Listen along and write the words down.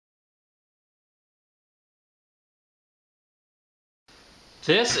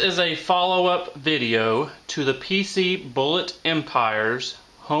This is a follow-up video to the PC Bullet Empire's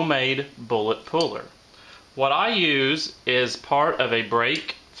homemade bullet puller. What I use is part of a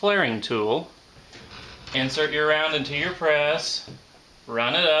brake flaring tool. Insert your round into your press,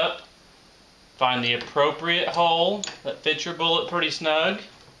 run it up, find the appropriate hole that fits your bullet pretty snug,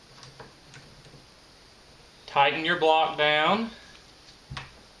 tighten your block down,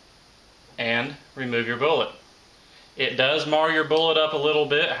 and remove your bullet. It does mar your bullet up a little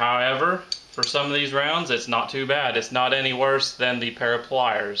bit, however, for some of these rounds it's not too bad. It's not any worse than the pair of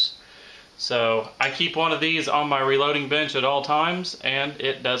pliers. So I keep one of these on my reloading bench at all times, and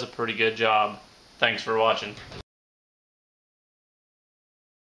it does a pretty good job. Thanks for watching.